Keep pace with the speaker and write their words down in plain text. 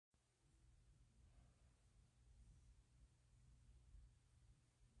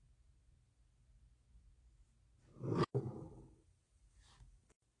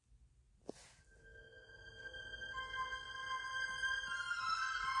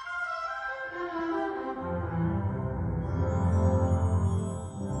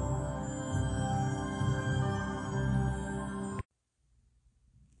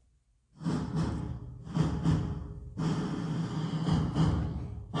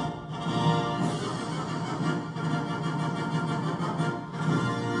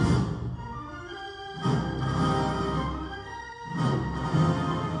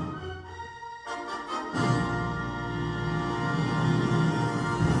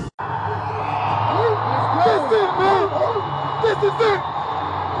This is it.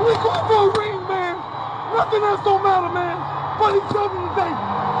 We going for a ring, man. Nothing else don't matter, man. But each other today.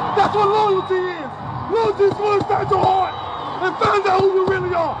 That's what loyalty is. Loyalty is going inside your heart and find out who you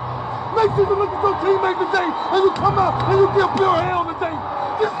really are. Make sure you look at your teammate today and you come out and you give pure hell today.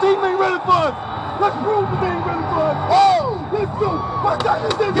 This team ain't ready for us. Let's prove that they ain't ready for us. Oh! Let's go. What time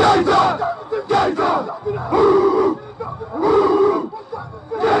is this? Games on! Games on!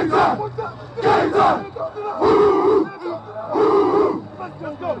 Games on! Games on!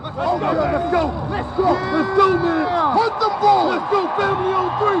 Let's go. Let's go. Let's go. Let's go, man. Put the ball. Let's go, family on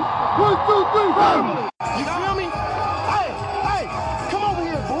 3. 1, 2, 3, family. You feel me? Hey, come over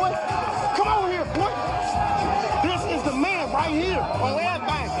here, boy. Come over here, boy. This is the man right here on that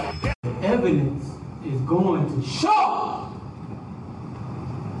bank. The evidence is going to show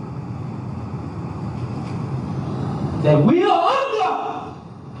that we are under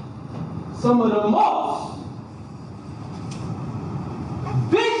some of the most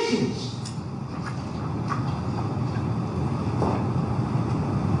vicious,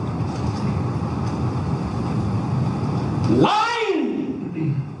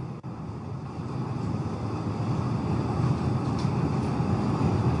 lying,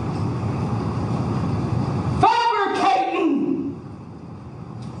 fabricating,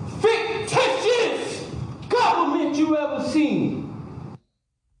 fictitious government you ever seen.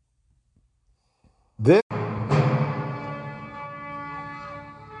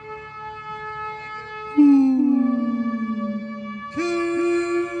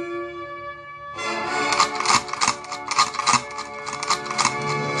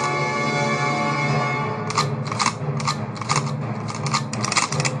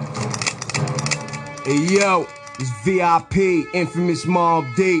 Hey yo, it's VIP, infamous Mob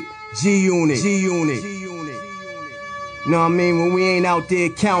Deep, G-Unit. Know what I mean? When we ain't out there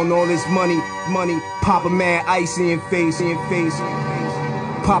counting all this money, popping mad ice in your face,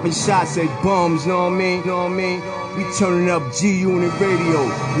 popping shots at bums, know what I mean? We turning up G-Unit radio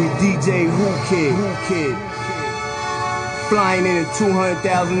with DJ Who Kid. Flying in a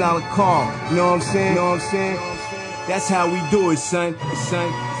 $200,000 car, know what I'm saying? That's how we do it, son.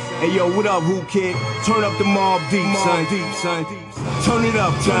 Hey yo, what up, Who Kid? Turn up the Mob Deep, son. Turn it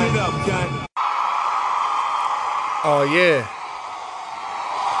up, son. Oh yeah.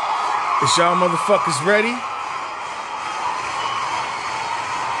 Is y'all motherfuckers ready?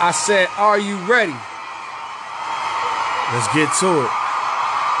 I said, are you ready? Let's get to it.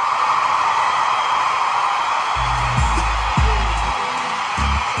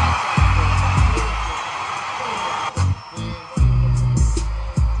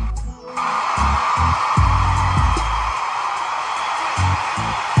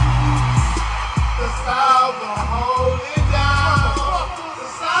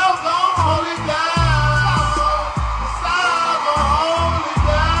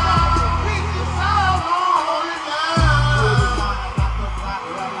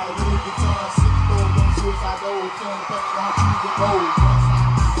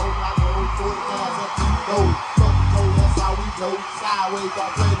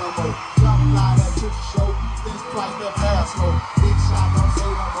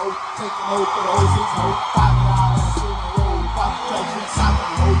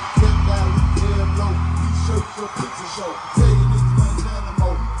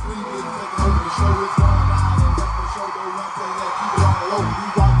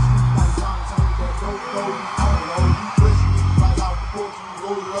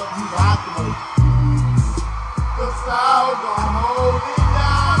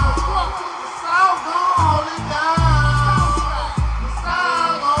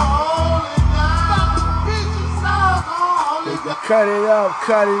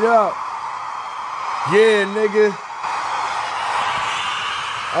 Cut it up. Yeah, nigga.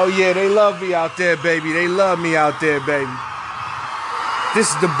 Oh yeah, they love me out there, baby. They love me out there, baby. This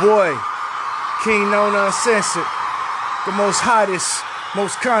is the boy, Kingknown Uncensored. The most hottest,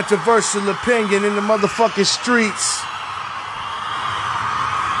 most controversial opinion in the motherfucking streets.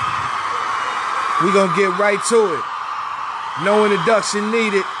 We gonna get right to it. No introduction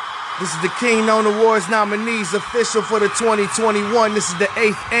needed. This is the Kingknown Awards nominees official for the 2021. This is the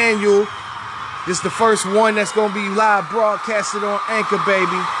 8th annual. This is the first one that's going to be live broadcasted on Anchor,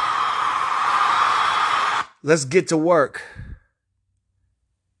 baby. Let's get to work.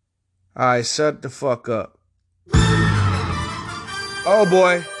 All right, shut the fuck up. Oh,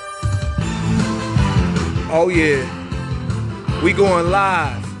 boy. Oh, yeah. We going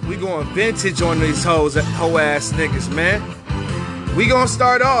live. We going vintage on these hoe-ass niggas, man. We gonna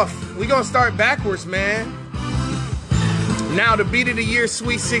start off. We gonna start backwards, man. Now, the beat of the year,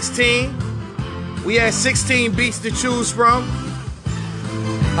 Sweet 16. We had 16 beats to choose from.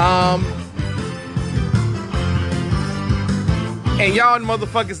 And y'all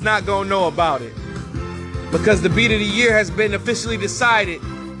motherfuckers not gonna know about it, because the beat of the year has been officially decided.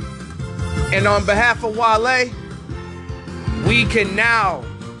 And on behalf of Wale, we can now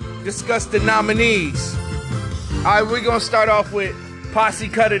discuss the nominees. All right, we're gonna start off with Posse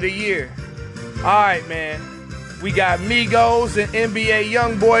Cut of the Year. All right, man. We got Migos and NBA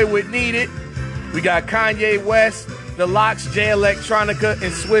Youngboy with Need It. We got Kanye West, The Lox, J Electronica,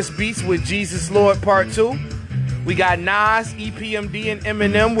 and Swiss Beats with Jesus Lord Part 2. We got Nas, EPMD, and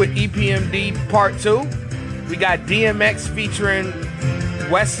Eminem with EPMD Part 2. We got DMX featuring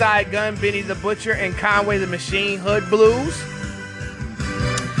Westside Gunn, Benny the Butcher, and Conway the Machine, Hood Blues.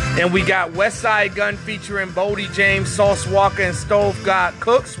 And we got Westside Gunn featuring Bodie James, Sauce Walker, and Stove God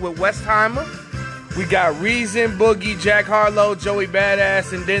Cooks with Westheimer. We got Reason, Boogie, Jack Harlow, Joey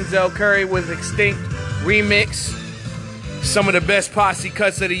Badass, and Denzel Curry with Extinct Remix. Some of the best posse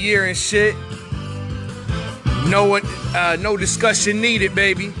cuts of the year and shit. No discussion needed,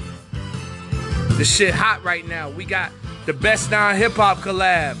 baby. The shit hot right now. We got the best non-hip-hop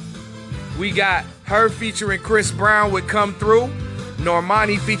collab. We got her featuring Chris Brown with Come Through.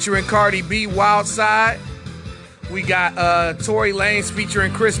 Normani featuring Cardi B, Wild Side. We got Tory Lanez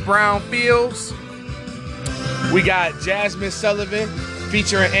featuring Chris Brown, Fields. We got Jasmine Sullivan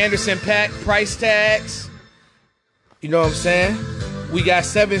featuring Anderson .Paak, Price Tags. You know what I'm saying? We got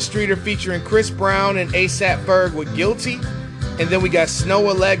 7th Streeter featuring Chris Brown and ASAP Ferg with Guilty. And then we got Snow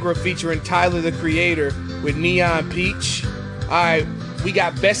Allegra featuring Tyler the Creator with Neon Peach. Alright, we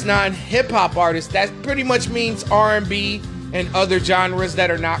got Best Non-Hip-Hop Artist. That pretty much means R&B and other genres that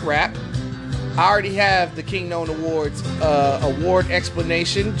are not rap. I already have the Kingknown Awards award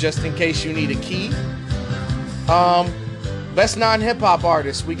explanation just in case you need a key. Best Non-Hip-Hop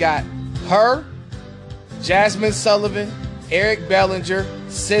Artist. We got her, Jasmine Sullivan, Eric Bellinger,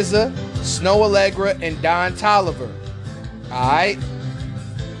 SZA, Snow Allegra, and Don Toliver. Alright.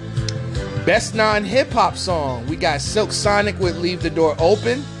 Best Non-Hip-Hop Song. We got Silk Sonic with Leave the Door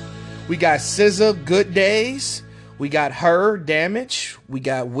Open. We got SZA, Good Days. We got her, Damage. We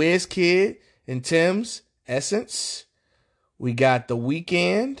got Wizkid and Tim's, Essence. We got The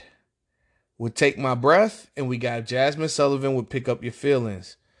Weeknd with Take My Breath. And we got Jasmine Sullivan with Pick Up Your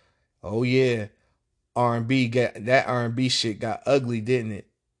Feelings. Oh yeah. R&B, that R&B shit got ugly, didn't it?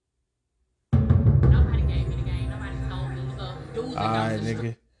 Nobody gave me the game. Nobody told me. Alright,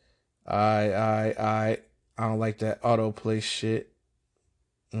 nigga. Alright. I don't like that autoplay shit.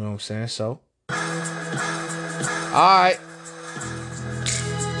 You know what I'm saying? So. Alright.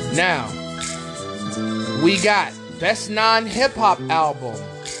 Now, we got Best Non-Hip-Hop Album.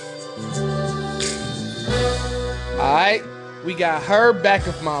 Alright. We got her, Back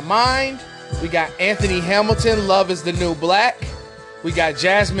of My Mind. We got Anthony Hamilton, Love is the New Black. We got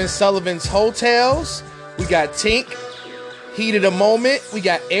Jasmine Sullivan's Hotels. We got Tink, Heat of the Moment. We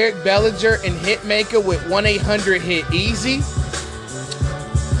got Eric Bellinger and Hitmaker with 1-800-HIT-EASY.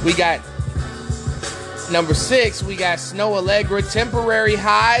 We got number 6. We got Snow Allegra, Temporary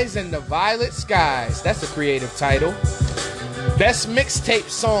Highs and the Violet Skies. That's a creative title. Best Mixtape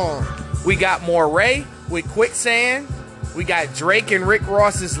Song. We got Moray with Quicksand. We got Drake and Rick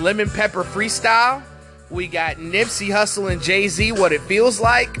Ross's Lemon Pepper Freestyle. We got Nipsey Hussle and Jay-Z, What It Feels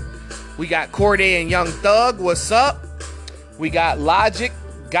Like. We got Cordae and Young Thug, What's Up. We got Logic,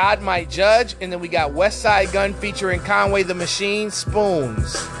 God Might Judge. And then we got Westside Gunn featuring Conway the Machine,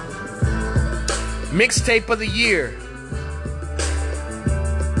 Spoons. Mixtape of the Year.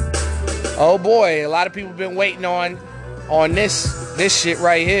 Oh boy, a lot of people been waiting on this shit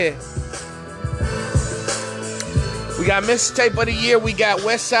right here. We got Mixtape of the Year. We got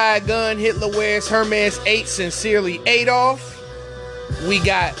Westside Gunn, Hitler Wears Hermes 8, Sincerely Adolf. We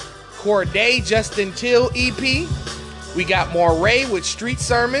got Cordae, Justin Till EP. We got Moray with Street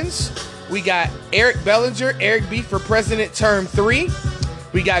Sermons. We got Eric Bellinger, Eric B for President Term 3.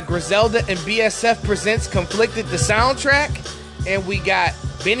 We got Griselda and BSF presents Conflicted the Soundtrack. And we got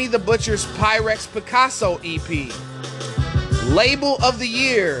Benny the Butcher's Pyrex Picasso EP. Label of the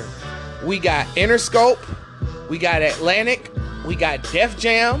Year. We got Interscope. We got Atlantic. We got Def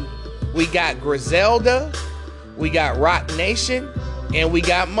Jam. We got Griselda. We got Rock Nation. And we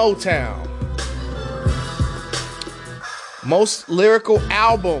got Motown. Most Lyrical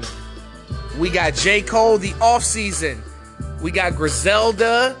Album. We got J. Cole, The Offseason. We got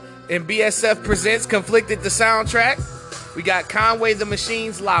Griselda and BSF presents Conflicted the Soundtrack. We got Conway the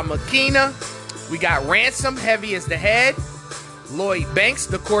Machine's La Maquina. We got Ransom, Heavy as the Head. Lloyd Banks,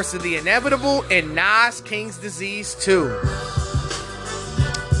 The Course of the Inevitable. And Nas, King's Disease 2.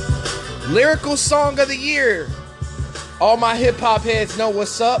 Lyrical Song of the Year. All my hip-hop heads know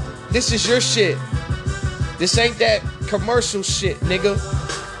what's up. This is your shit. This ain't that commercial shit, nigga.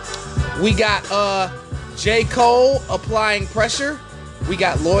 We got J. Cole, Applying Pressure. We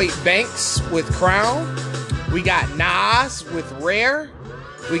got Lloyd Banks with Crown. We got Nas with Rare.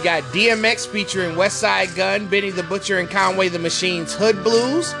 We got DMX featuring Westside Gunn, Benny the Butcher, and Conway the Machine's Hood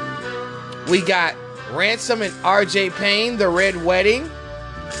Blues. We got Ransom and RJ Payne, The Red Wedding.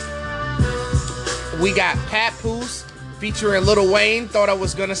 We got Papoose featuring Lil Wayne, Thought I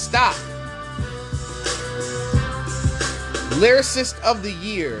Was Gonna Stop. Lyricist of the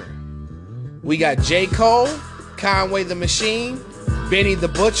Year. We got J. Cole, Conway the Machine, Benny the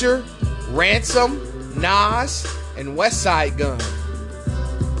Butcher, Ransom, Nas, and Westside Gunn.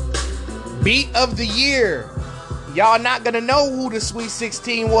 Beat of the Year. Y'all not gonna know who the Sweet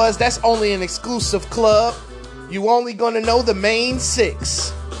 16 was. That's only an exclusive club. You only gonna know the main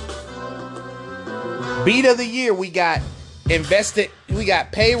 6. Beat of the Year, we got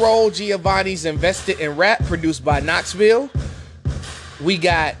Payroll Giovanni's Invested in Rap, produced by Knoxville. We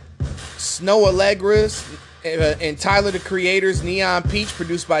got Snow Allegra's and Tyler the Creator's Neon Peach,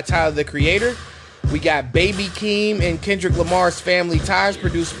 produced by Tyler the Creator. We got Baby Keem and Kendrick Lamar's Family Ties,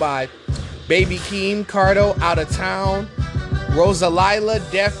 produced by Baby Keem, Cardo, Out of Town, Rosalila,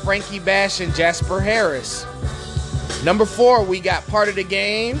 Def, Frankie Bash, and Jasper Harris. Number 4, we got Part of the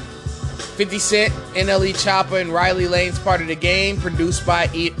Game, 50 Cent, NLE Choppa, and Riley Lane's Part of the Game, produced by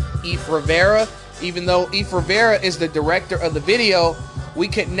Eve Rivera. Even though Eve Rivera is the director of the video, we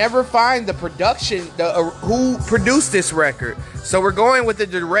could never find the production, who produced this record. So we're going with the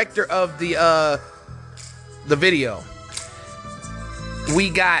director of the video. We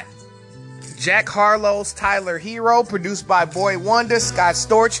got Jack Harlow's Tyler Hero, produced by Boy Wonder, Scott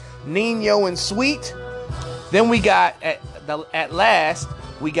Storch, Nino, and Sweet. Then we got, at last,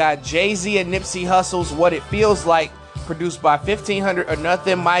 we got Jay-Z and Nipsey Hussle's What It Feels Like, produced by 1500 or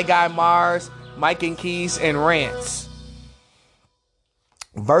Nothing, My Guy Mars, Mike and Keys, and Rants.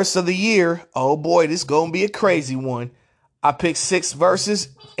 Verse of the Year. Oh boy, this gonna be a crazy one. I picked 6 verses,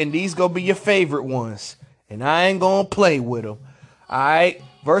 and these gonna be your favorite ones. And I ain't gonna play with them. Alright,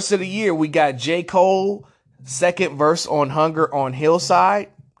 verse of the year, we got J. Cole, second verse on Hunger on Hillside.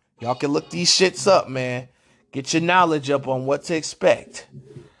 Y'all can look these shits up, man. Get your knowledge up on what to expect.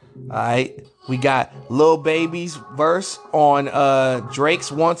 Alright, we got Lil Baby's verse on Drake's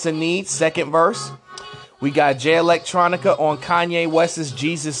Wants and Needs, second verse. We got Jay Electronica on Kanye West's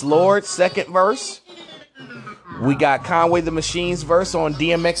Jesus Lord, second verse. We got Conway the Machine's verse on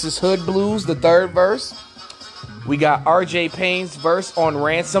DMX's Hood Blues, the third verse. We got RJ Payne's verse on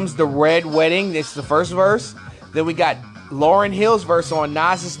Ransom's The Red Wedding, it's the first verse. Then we got Lauryn Hill's verse on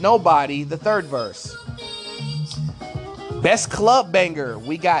Nas's Nobody, the third verse. Best club banger,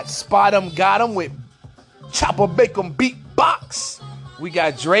 we got Spot 'em Got 'em with Chopper Bacon Beatbox. We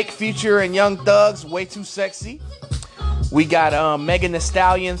got Drake, Future, and Young Thug's Way Too Sexy. We got Megan Thee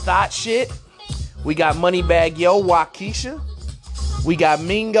Stallion Thought Shit. We got Moneybag Yo, Waukesha. We got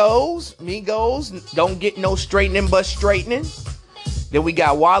Migos, Don't Get No Straightening But Straightening. Then we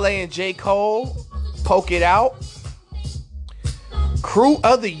got Wale and J. Cole, Poke It Out. Crew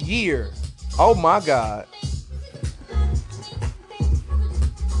of the Year. Oh my God.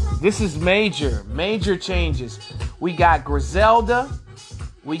 This is major changes. We got Griselda.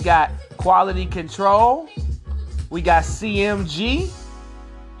 We got Quality Control. We got CMG.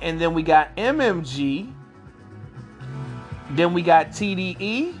 And then we got MMG. Then we got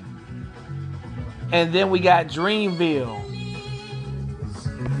TDE. And then we got Dreamville.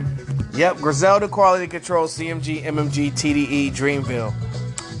 Yep, Griselda, Quality Control, CMG, MMG, TDE, Dreamville.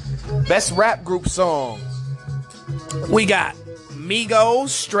 Best rap group song. We got Migos,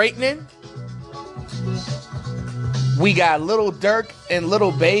 Straightening. We got Lil Durk and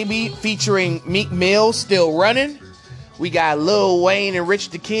Lil Baby featuring Meek Mill, Still Running. We got Lil Wayne and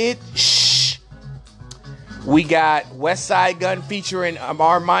Rich the Kid, Shh. We got Westside Gunn featuring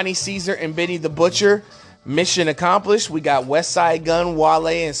Armani Caesar and Benny the Butcher, Mission Accomplished. We got Westside Gunn, Wale,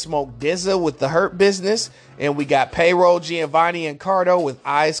 and Smoke DZA with The Hurt Business. And we got Payroll, Giovanni, and Cardo with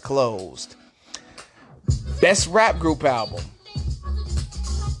Eyes Closed. Best rap group album.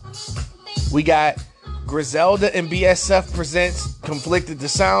 We got Griselda and BSF presents Conflicted the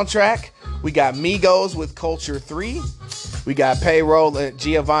Soundtrack. We got Migos with Culture 3. We got Payroll and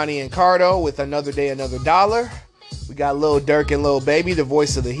Giovanni and Cardo with Another Day, Another Dollar. We got Lil Durk and Lil Baby, The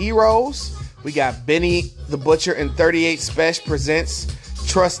Voice of the Heroes. We got Benny the Butcher and 38 Special presents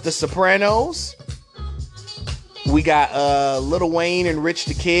Trust the Sopranos. We got Lil Wayne and Rich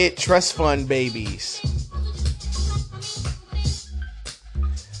the Kid, Trust Fund Babies.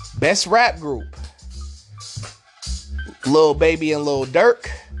 Best rap group. Lil Baby and Lil Durk,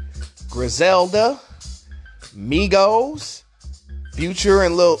 Griselda, Migos, Future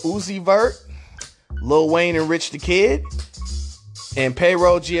and Lil Uzi Vert, Lil Wayne and Rich the Kid, and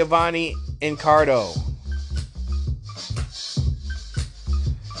Payroll Giovanni and Cardo.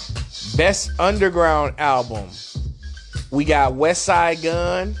 Best underground album. We got West Side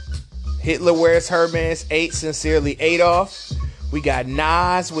Gun, Hitler Wears Hermes 8, Sincerely Adolf. We got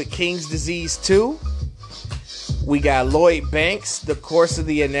Nas with King's Disease 2. We got Lloyd Banks, The Course of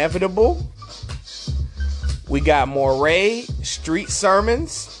the Inevitable. We got Moray, Street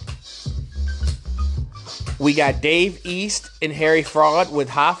Sermons. We got Dave East and Harry Fraud with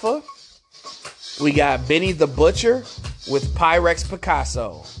Hoffa. We got Benny the Butcher with Pyrex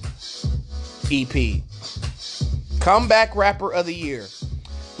Picasso EP. Comeback Rapper of the Year.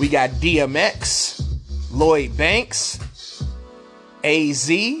 We got DMX, Lloyd Banks, AZ,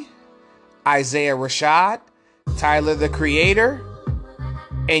 Isaiah Rashad, Tyler the Creator,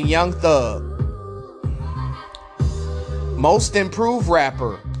 and Young Thug. Most Improved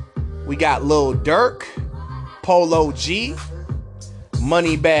Rapper. We got Lil Durk, Polo G,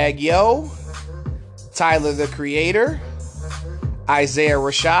 Moneybagg Yo, Tyler the Creator, Isaiah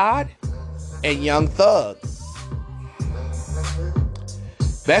Rashad, and Young Thug.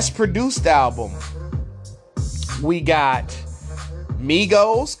 Best Produced Album. We got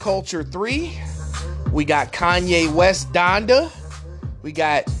Migos, Culture 3. We got Kanye West, Donda. We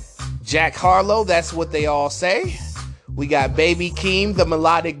got Jack Harlow, That's What They All Say. We got Baby Keem, The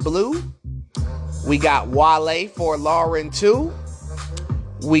Melodic Blue. We got Wale, For Lauren 2.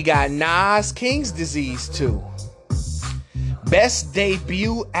 We got Nas, King's Disease 2. Best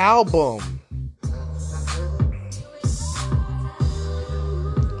Debut Album.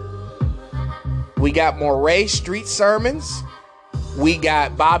 We got Moray, Street Sermons. We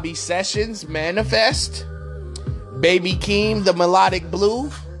got Bobby Sessions, Manifest. Baby Keem, The Melodic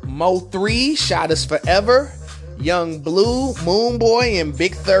Blue. Mo 3, Shot Us Forever. Young Blue, Moonboy, and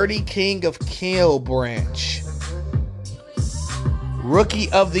Big 30, King of Kill Branch.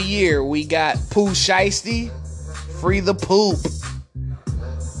 Rookie of the Year, we got Pooh Shiesty, Free the Poop.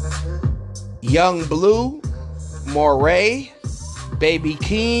 Young Blue, Moray, Baby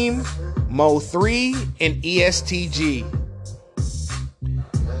Keem, Mo 3, and ESTG.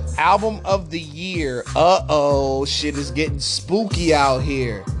 Album of the Year. Uh-oh, shit is getting spooky out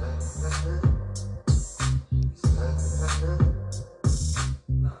here.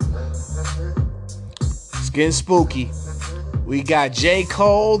 It's getting spooky. We got J.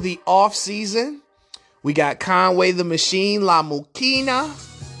 Cole, The Off Season. We got Conway the Machine, La Muquina.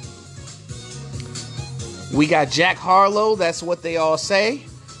 We got Jack Harlow, That's What They All Say.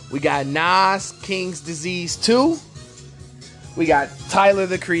 We got Nas, King's Disease 2. We got Tyler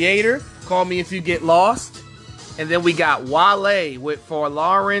the Creator, Call Me If You Get Lost. And then we got Wale with For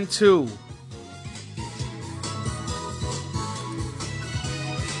Lauren 2.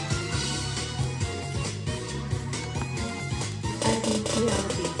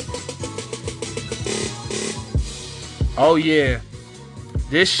 Oh yeah.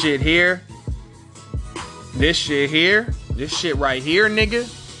 This shit here. This shit here. This shit right here, nigga.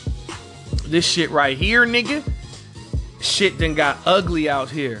 This shit right here, nigga. Shit done got ugly out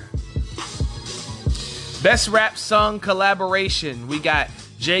here. Best Rap Song Collaboration. We got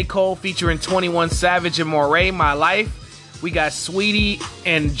J. Cole featuring 21 Savage and Moray, My Life. We got Sweetie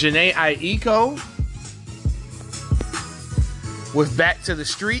and Janae Aiko with Back to the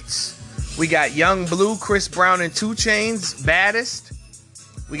Streets. We got Young Blue, Chris Brown and 2 Chainz, Baddest.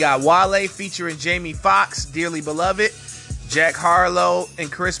 We got Wale featuring Jamie Foxx, Dearly Beloved. Jack Harlow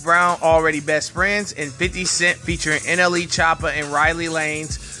and Chris Brown, Already Best Friends. And 50 Cent featuring NLE Choppa and Riley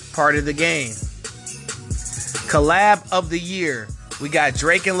Lane's Part of the Game. Collab of the Year. We got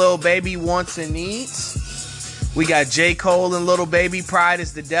Drake and Lil Baby, Wants and Needs. We got J. Cole and Lil Baby, Pride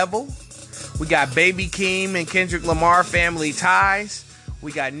is the Devil. We got Baby Keem and Kendrick Lamar, Family Ties.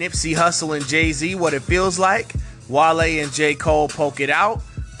 We got Nipsey Hussle and Jay-Z, What It Feels Like. Wale and J. Cole, Poke It Out.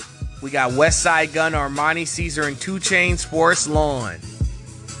 We got West Side Gun, Armani Caesar, and 2 Chainz, Forest Lawn.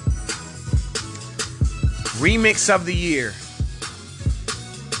 Remix of the Year.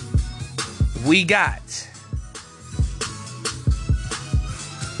 We got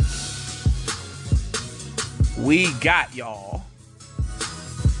y'all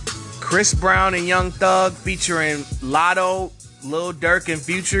Chris Brown and Young Thug featuring Lotto, Lil Durk, and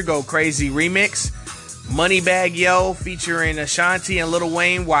Future, Go Crazy Remix. Moneybagg Yo featuring Ashanti and Lil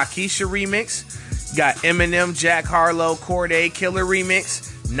Wayne, Waukesha Remix. Got Eminem, Jack Harlow, Cordae, Killer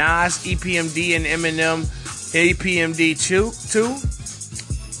Remix. Nas, EPMD, and Eminem, EPMD 2.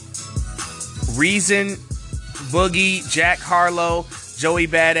 Reason, Boogie, Jack Harlow, Joey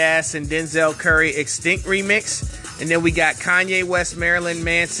Badass, and Denzel Curry Extinct remix. And then we got Kanye West, Marilyn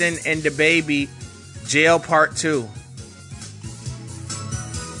Manson, and DaBaby, Jail Part 2.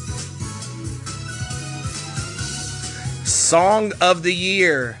 Song of the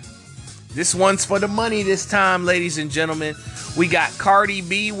Year. This one's for the money this time, ladies and gentlemen. We got Cardi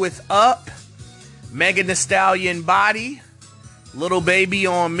B with Up, Megan Thee Stallion, Body, Little Baby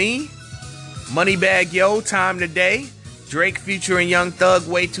on Me, Moneybagg Yo, Time Today, Drake featuring Young Thug,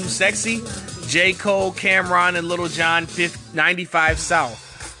 Way Too Sexy, J. Cole, Cameron, and Lil Jon, 95 South.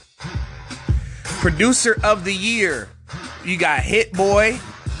 Producer of the Year. You got Hit Boy,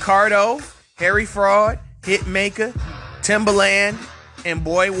 Cardo, Harry Fraud, Hitmaker, Timbaland, and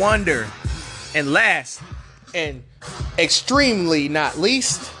Boy Wonder. And last, and extremely not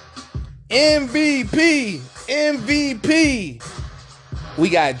least, MVP. We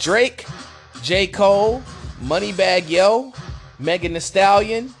got Drake, J. Cole, Moneybagg Yo, Megan Thee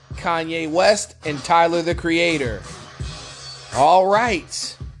Stallion, Kanye West, and Tyler, the Creator. All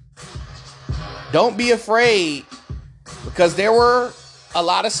right. Don't be afraid, because there were a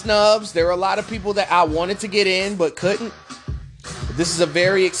lot of snubs. There were a lot of people that I wanted to get in but couldn't. But this is a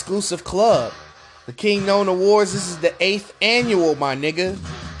very exclusive club. The Kingknown Awards, this is the 8th annual, my nigga.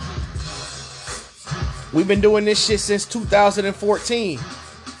 We've been doing this shit since 2014.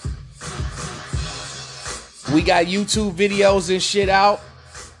 We got YouTube videos and shit out.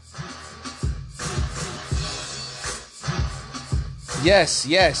 Yes.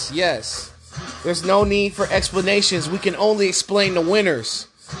 There's no need for explanations. We can only explain the winners,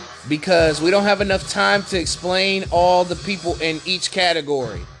 because we don't have enough time to explain all the people in each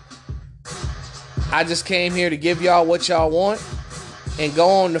category. I just came here to give y'all what y'all want and go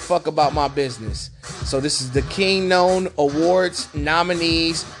on the fuck about my business. So this is the Kingknown Awards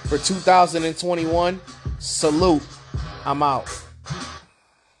nominees for 2021. Salute. I'm out.